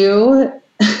to do,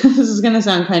 this is going to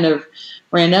sound kind of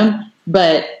random,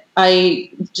 but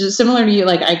I just similar to you,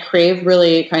 like I crave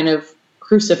really kind of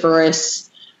cruciferous,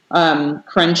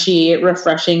 crunchy,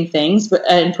 refreshing things.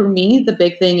 And for me, the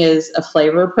big thing is a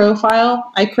flavor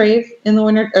profile I crave in the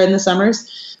winter or in the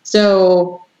summers.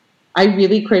 So I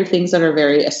really crave things that are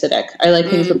very acidic. I like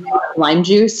things with lime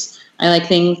juice. I like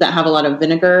things that have a lot of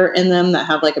vinegar in them, that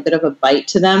have like a bit of a bite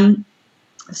to them.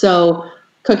 So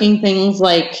cooking things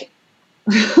like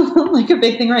like a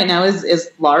big thing right now is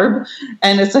larb.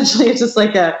 And essentially it's just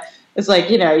like it's like,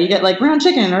 you know, you get like ground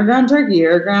chicken or ground turkey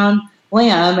or ground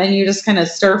lamb, and you just kind of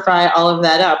stir fry all of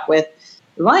that up with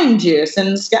lime juice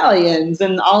and scallions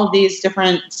and all of these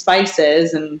different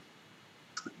spices, and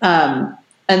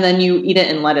then you eat it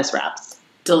in lettuce wraps.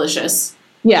 Delicious.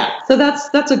 Yeah, so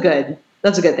that's a good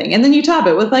thing. And then you top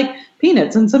it with like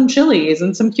peanuts and some chilies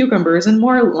and some cucumbers and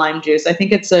more lime juice. I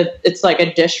think it's like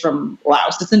a dish from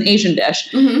Laos. It's an Asian dish.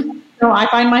 Mm-hmm. So I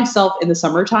find myself in the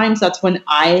summer times, that's when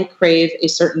I crave a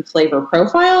certain flavor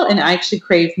profile, and I actually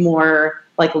crave more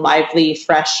like lively,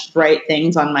 fresh, bright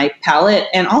things on my palate,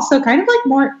 and also kind of like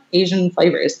more Asian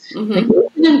flavors,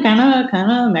 like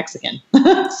kind of Mexican.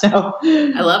 So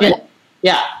I love it.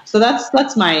 Yeah, so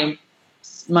that's my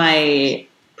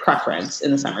preference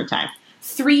in the summertime.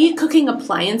 3 cooking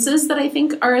appliances that I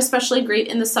think are especially great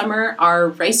in the summer are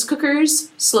rice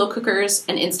cookers, slow cookers,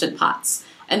 and Instant Pots.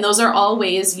 And those are all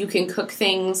ways you can cook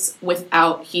things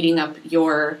without heating up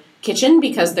your kitchen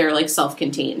because they're like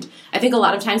self-contained. I think a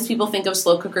lot of times people think of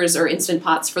slow cookers or Instant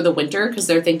Pots for the winter because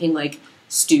they're thinking like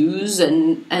stews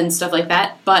and stuff like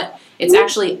that. But it's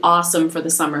actually awesome for the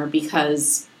summer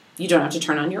because you don't have to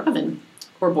turn on your oven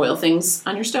or boil things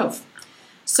on your stove.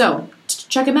 So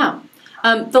check them out.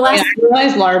 I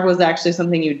realized larb was actually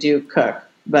something you do cook,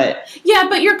 but yeah,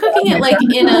 but you're cooking it like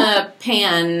in a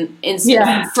pan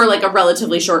for like a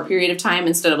relatively short period of time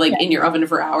instead of like in your oven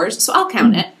for hours. So I'll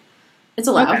count it. It's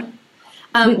allowed.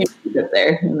 Okay.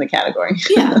 There in the category.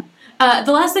 Yeah.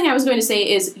 The last thing I was going to say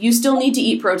is you still need to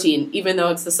eat protein, even though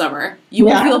it's the summer. You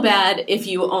will feel bad if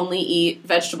you only eat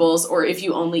vegetables or if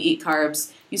you only eat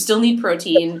carbs. You still need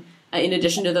protein in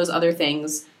addition to those other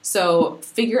things. So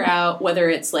figure out whether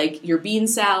it's like your bean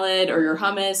salad or your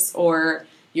hummus or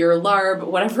your larb,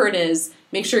 whatever it is,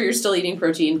 make sure you're still eating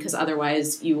protein because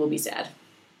otherwise you will be sad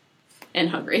and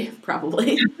hungry,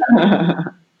 probably.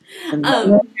 Get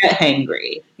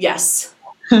hangry. Yes.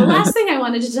 The last thing I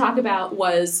wanted to talk about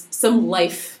was some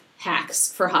life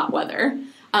hacks for hot weather.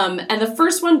 And the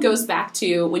first one goes back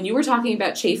to when you were talking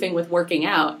about chafing with working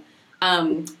out.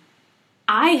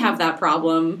 I have that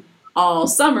problem all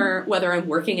summer, whether I'm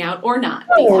working out or not.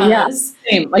 Because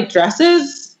Same. Like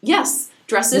dresses? Yes,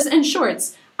 dresses and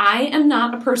shorts. I am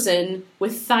not a person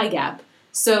with thigh gap.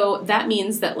 So that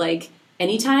means that like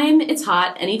anytime it's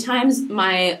hot, anytime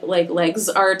my like legs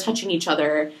are touching each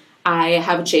other, I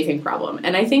have a chafing problem.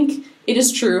 And I think it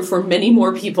is true for many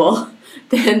more people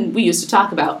than we used to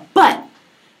talk about. But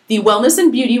the wellness and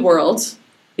beauty world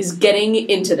is getting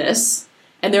into this,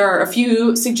 and there are a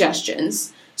few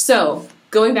suggestions. So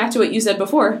going back to what you said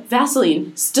before,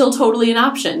 Vaseline, still totally an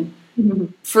option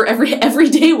for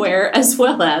everyday wear as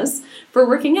well as for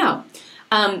working out.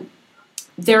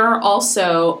 There are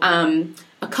also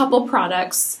a couple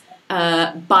products.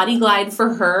 Body Glide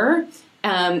for her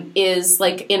is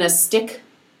like in a stick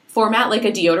format, like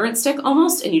a deodorant stick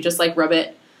almost, and you just like rub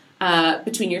it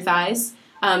between your thighs.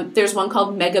 There's one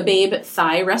called Mega Babe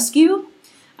Thigh Rescue,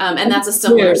 and that's a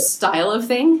similar style of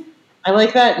thing. I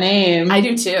like that name. I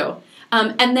do too.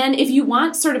 And then if you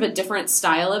want sort of a different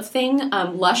style of thing,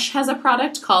 Lush has a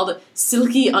product called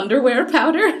Silky Underwear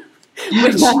Powder.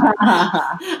 which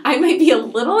I might be a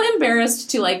little embarrassed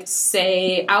to like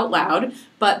say out loud,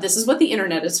 but this is what the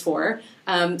internet is for.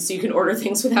 So you can order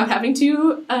things without having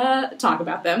to talk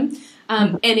about them.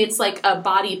 And it's like a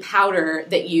body powder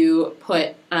that you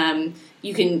put.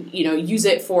 You can, use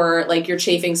it for like your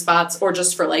chafing spots or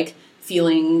just for like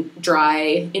feeling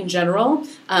dry in general.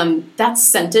 That's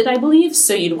scented, I believe.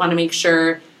 So you'd want to make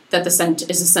sure that the scent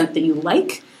is a scent that you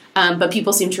like. But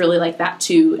people seem to really like that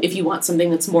too if you want something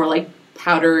that's more like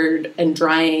powdered and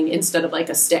drying instead of like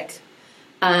a stick.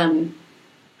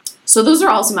 So those are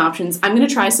all some options. I'm going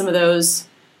to try some of those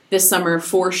this summer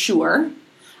for sure.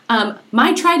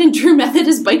 My tried and true method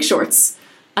is bike shorts.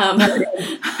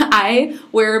 I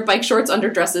wear bike shorts under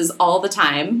dresses all the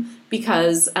time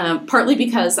because, partly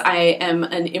because I am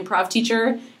an improv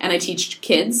teacher and I teach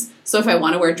kids. So if I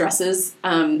want to wear dresses,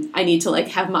 I need to like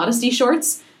have modesty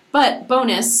shorts. But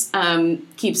bonus,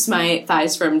 keeps my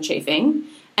thighs from chafing.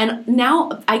 And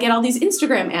now I get all these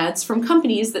Instagram ads from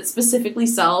companies that specifically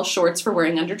sell shorts for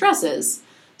wearing under dresses.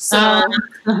 So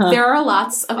there are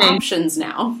lots of options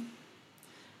now.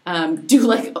 Do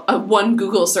like a one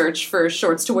Google search for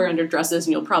shorts to wear under dresses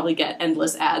and you'll probably get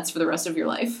endless ads for the rest of your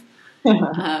life.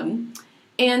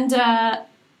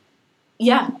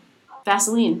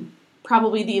 Vaseline,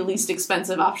 probably the least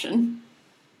expensive option.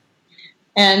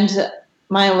 And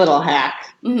my little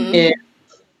hack is,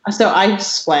 so I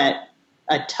sweat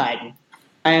a ton.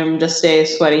 I am just a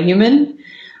sweaty human.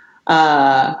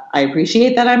 I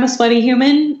appreciate that I'm a sweaty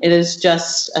human. It is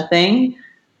just a thing.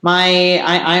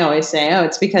 I always say,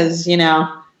 it's because,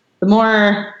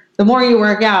 the more you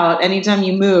work out, anytime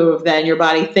you move, then your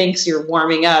body thinks you're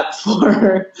warming up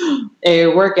for a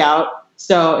workout.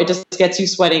 So it just gets you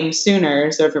sweating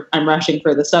sooner. So if I'm rushing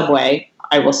for the subway,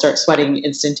 I will start sweating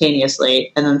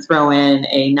instantaneously and then throw in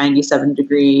a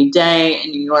 97-degree day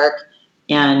in New York.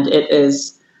 And it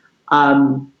is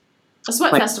a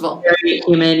sweat festival. Very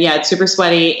humid. Yeah, it's super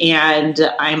sweaty.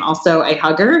 And I'm also a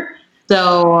hugger.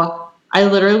 So I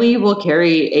literally will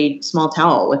carry a small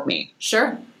towel with me.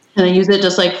 Sure. And I use it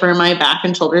just like for my back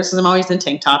and shoulders because I'm always in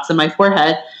tank tops and my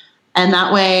forehead. And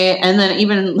that way, and then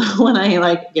even when I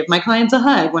like give my clients a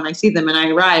hug, when I see them and I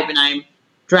arrive and I'm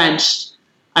drenched,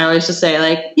 I always just say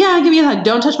like, yeah, give me a hug.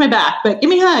 Don't touch my back, but give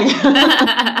me a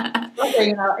hug.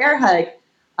 Okay, air hug.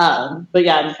 But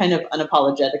yeah, I'm kind of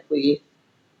unapologetically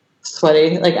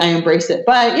sweaty. Like I embrace it.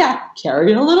 But yeah,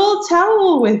 carry a little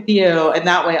towel with you. And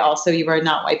that way also you are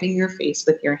not wiping your face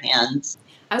with your hands.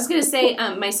 I was going to say,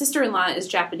 my sister-in-law is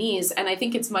Japanese, and I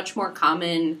think it's much more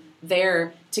common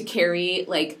there to carry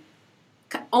like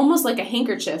almost like a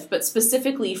handkerchief, but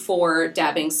specifically for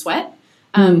dabbing sweat.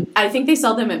 I think they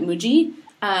sell them at Muji.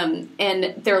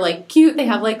 And they're like cute. They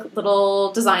have like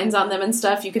little designs on them and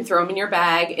stuff. You can throw them in your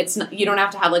bag. You don't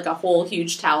have to have like a whole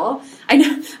huge towel.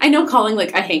 I know calling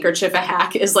like a handkerchief a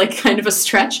hack is like kind of a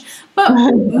stretch, but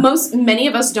many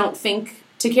of us don't think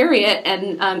to carry it,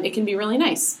 and it can be really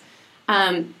nice.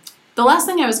 The last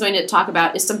thing I was going to talk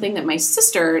about is something that my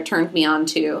sister turned me on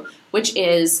to, which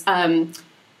is,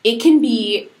 it can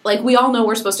be, like, we all know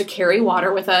we're supposed to carry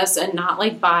water with us and not,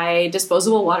 like, buy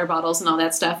disposable water bottles and all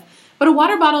that stuff. But a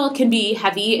water bottle can be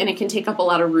heavy and it can take up a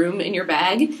lot of room in your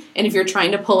bag. And if you're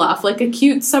trying to pull off, like, a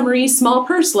cute, summery, small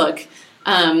purse look,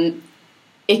 that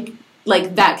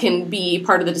can be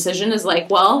part of the decision is, like,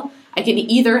 well, I can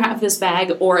either have this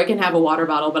bag or I can have a water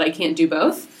bottle, but I can't do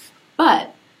both.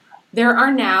 But there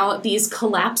are now these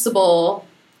collapsible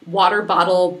water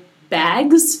bottle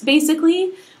bags,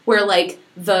 basically, where, like,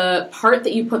 the part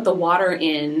that you put the water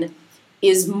in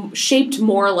is shaped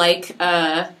more like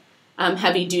a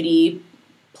heavy-duty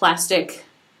plastic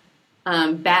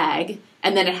bag,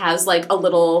 and then it has, like, a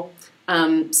little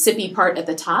sippy part at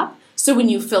the top. So when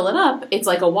you fill it up, it's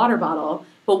like a water bottle,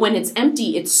 but when it's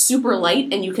empty, it's super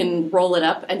light, and you can roll it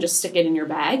up and just stick it in your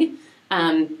bag.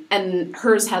 And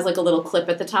hers has, like, a little clip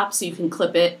at the top, so you can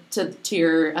clip it to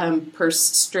your purse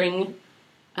string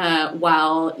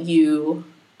while you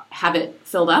have it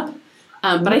filled up.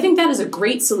 But I think that is a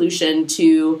great solution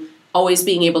to always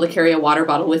being able to carry a water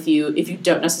bottle with you if you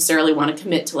don't necessarily want to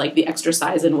commit to, like, the extra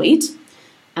size and weight.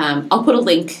 I'll put a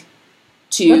link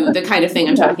to the kind of thing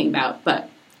I'm talking about, but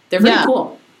they're very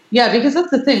cool. Yeah, because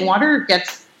that's the thing. Water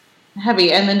gets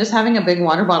heavy, and then just having a big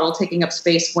water bottle taking up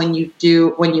space when you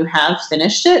have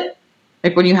finished it,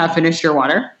 like when you have finished your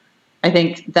water. I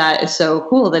think that is so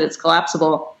cool that it's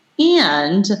collapsible.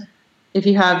 And if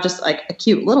you have just like a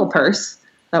cute little purse,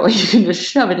 that way you can just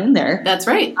shove it in there. That's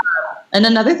right. And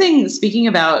another thing, speaking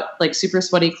about like super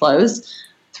sweaty clothes,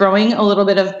 throwing a little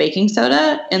bit of baking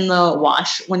soda in the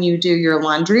wash when you do your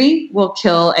laundry will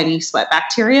kill any sweat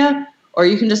bacteria, or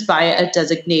you can just buy a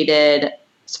designated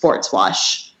sports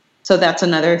wash. So that's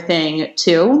another thing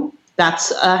too.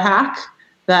 That's a hack.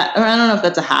 That, or I don't know if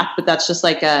that's a hack, but that's just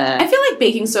like I feel like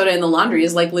baking soda in the laundry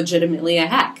is like legitimately a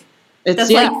hack. It's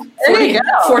That's like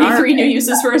 43 new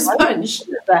uses for a sponge.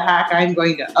 That's a hack I'm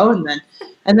going to own then.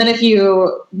 And then if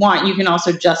you want, you can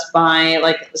also just buy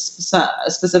like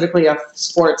specifically a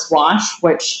sports wash,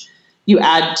 which you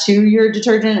add to your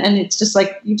detergent, and it's just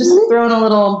like you just throw in a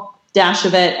little dash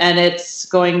of it, and it's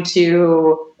going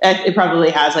to, it probably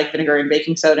has like vinegar and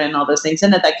baking soda and all those things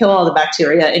in it that kill all the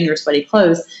bacteria in your sweaty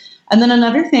clothes. And then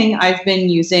another thing I've been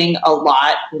using a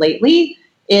lot lately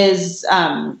is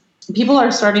people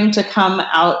are starting to come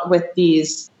out with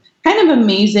these kind of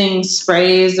amazing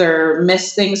sprays or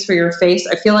mist things for your face.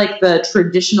 I feel like the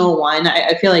traditional one,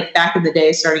 I feel like back in the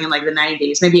day, starting in like the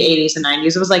 90s, maybe 80s and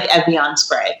 90s, it was like Evian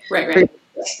spray. Right.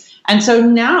 And so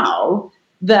now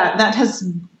that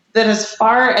has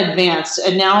far advanced,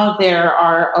 and now there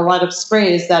are a lot of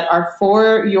sprays that are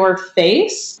for your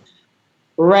face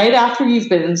right after you've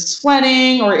been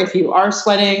sweating, or if you are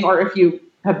sweating, or if you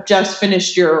have just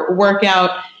finished your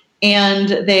workout.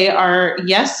 And they are,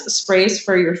 yes, sprays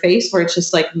for your face where it's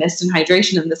just like mist and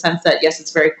hydration in the sense that, yes,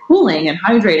 it's very cooling and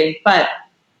hydrating, but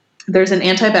there's an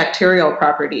antibacterial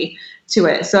property to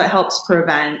it. So it helps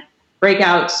prevent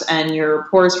breakouts and your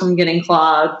pores from getting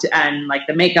clogged and like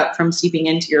the makeup from seeping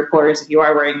into your pores if you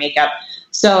are wearing makeup.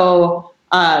 So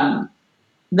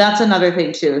that's another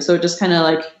thing too. So it just kind of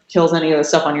like kills any of the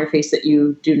stuff on your face that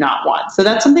you do not want. So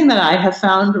that's something that I have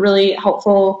found really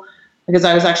helpful, because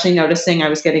I was actually noticing I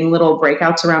was getting little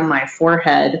breakouts around my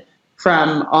forehead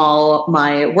from all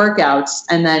my workouts.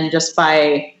 And then just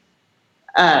by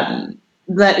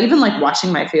that, even like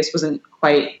washing my face wasn't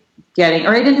quite getting,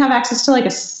 or I didn't have access to like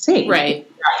a sink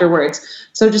afterwards.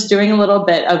 So just doing a little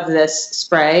bit of this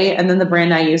spray, and then the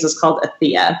brand I use is called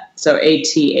Athia. So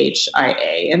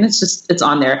ATHIA, and it's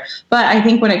on there. But I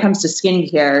think when it comes to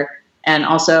skincare, and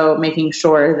also making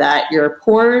sure that your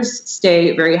pores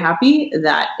stay very happy,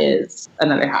 that is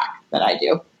another hack that I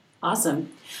do. Awesome.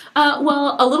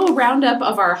 Well, a little roundup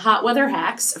of our hot weather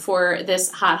hacks for this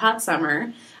hot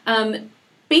summer.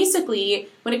 Basically,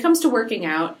 when it comes to working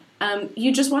out,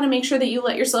 you just want to make sure that you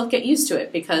let yourself get used to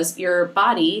it, because your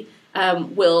body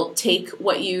will take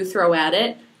what you throw at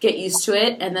it, get used to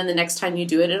it, and then the next time you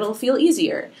do it, it'll feel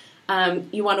easier.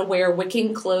 You want to wear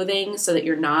wicking clothing so that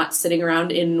you're not sitting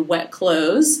around in wet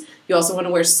clothes. You also want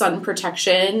to wear sun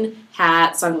protection,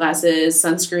 hat, sunglasses,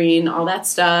 sunscreen, all that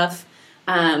stuff.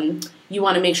 You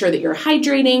want to make sure that you're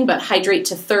hydrating, but hydrate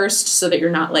to thirst so that you're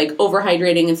not like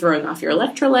overhydrating and throwing off your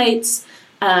electrolytes.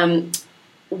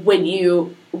 When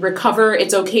you recover,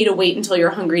 it's okay to wait until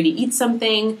you're hungry to eat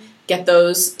something. Get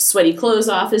those sweaty clothes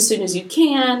off as soon as you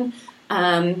can.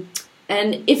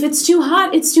 And if it's too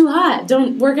hot, it's too hot.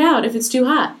 Don't work out if it's too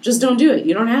hot. Just don't do it.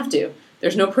 You don't have to.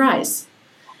 There's no prize.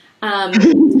 And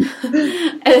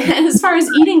as far as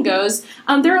eating goes,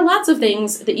 there are lots of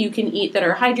things that you can eat that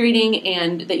are hydrating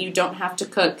and that you don't have to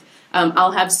cook.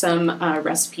 I'll have some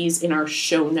recipes in our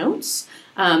show notes.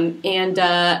 And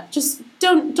just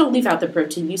don't leave out the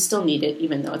protein. You still need it,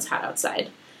 even though it's hot outside.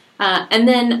 And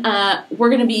then we're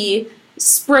going to be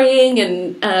spraying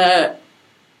and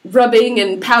rubbing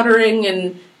and powdering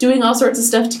and doing all sorts of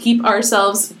stuff to keep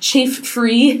ourselves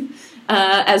chafe-free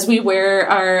as we wear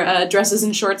our dresses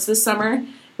and shorts this summer.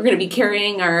 We're going to be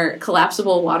carrying our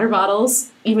collapsible water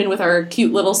bottles, even with our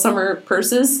cute little summer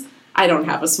purses. I don't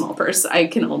have a small purse. I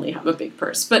can only have a big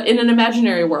purse. But in an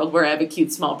imaginary world where I have a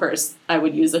cute small purse, I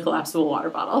would use a collapsible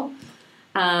water bottle.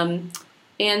 And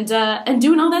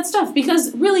doing all that stuff.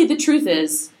 Because really the truth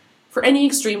is, for any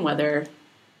extreme weather,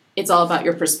 it's all about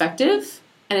your perspective.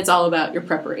 And it's all about your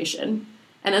preparation.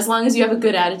 And as long as you have a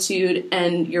good attitude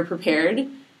and you're prepared,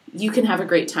 you can have a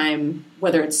great time,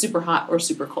 whether it's super hot or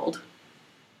super cold.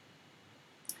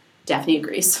 Daphne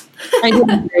agrees. I do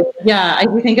agree. Yeah, I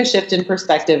do think a shift in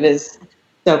perspective is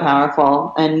so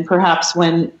powerful. And perhaps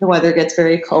when the weather gets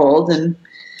very cold and,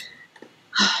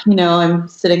 I'm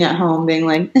sitting at home being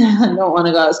like, I don't want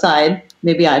to go outside,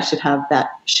 maybe I should have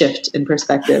that shift in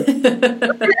perspective.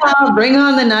 Bring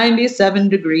on the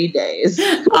 97-degree days.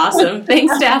 Awesome.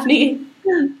 Thanks, Daphne.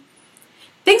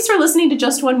 Thanks for listening to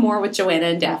Just One More with Joanna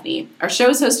and Daphne. Our show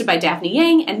is hosted by Daphne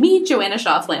Yang and me, Joanna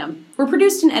Shaw-Flam. We're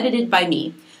produced and edited by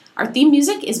me. Our theme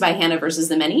music is by Hannah vs.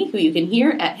 the Many, who you can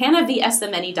hear at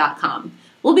hannahvsthemany.com.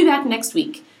 We'll be back next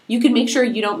week. You can make sure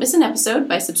you don't miss an episode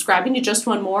by subscribing to Just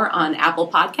One More on Apple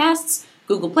Podcasts,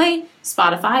 Google Play,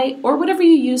 Spotify, or whatever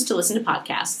you use to listen to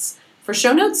podcasts. For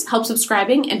show notes, help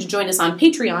subscribing, and to join us on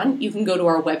Patreon, you can go to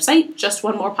our website,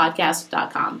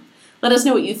 justonemorepodcast.com. Let us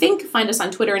know what you think. Find us on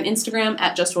Twitter and Instagram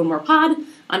at Just One More Pod,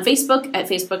 on Facebook at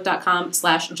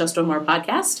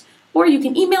facebook.com/JustOneMorePodcast, or you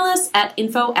can email us at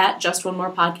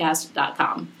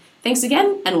info@justonemorepodcast.com. Thanks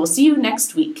again, and we'll see you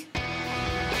next week.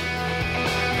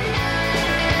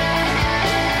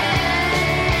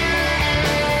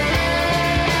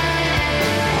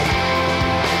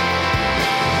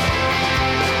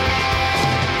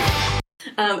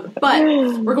 But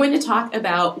we're going to talk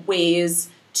about ways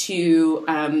to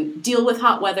deal with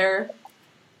hot weather.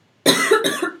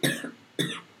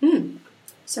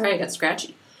 Sorry, I got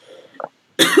scratchy.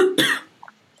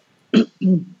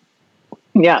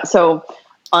 Yeah, so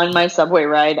on my subway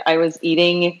ride, I was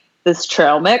eating this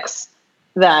trail mix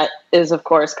that is, of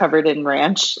course, covered in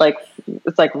ranch. Like,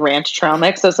 it's like ranch trail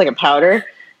mix, so it's like a powder.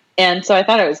 And so I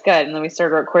thought it was good, and then we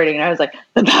started recording, and I was like,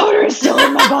 the powder is still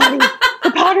in my body. The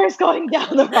powder is going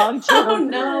down the wrong tube. Oh,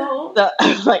 no. So I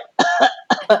was like,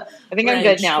 I think I'm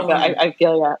good now, but I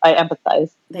feel, yeah, I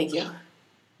empathize. Thank you.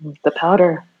 The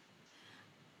powder.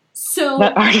 So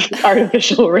that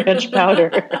artificial ranch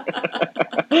powder.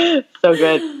 So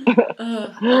good.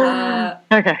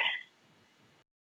 Okay.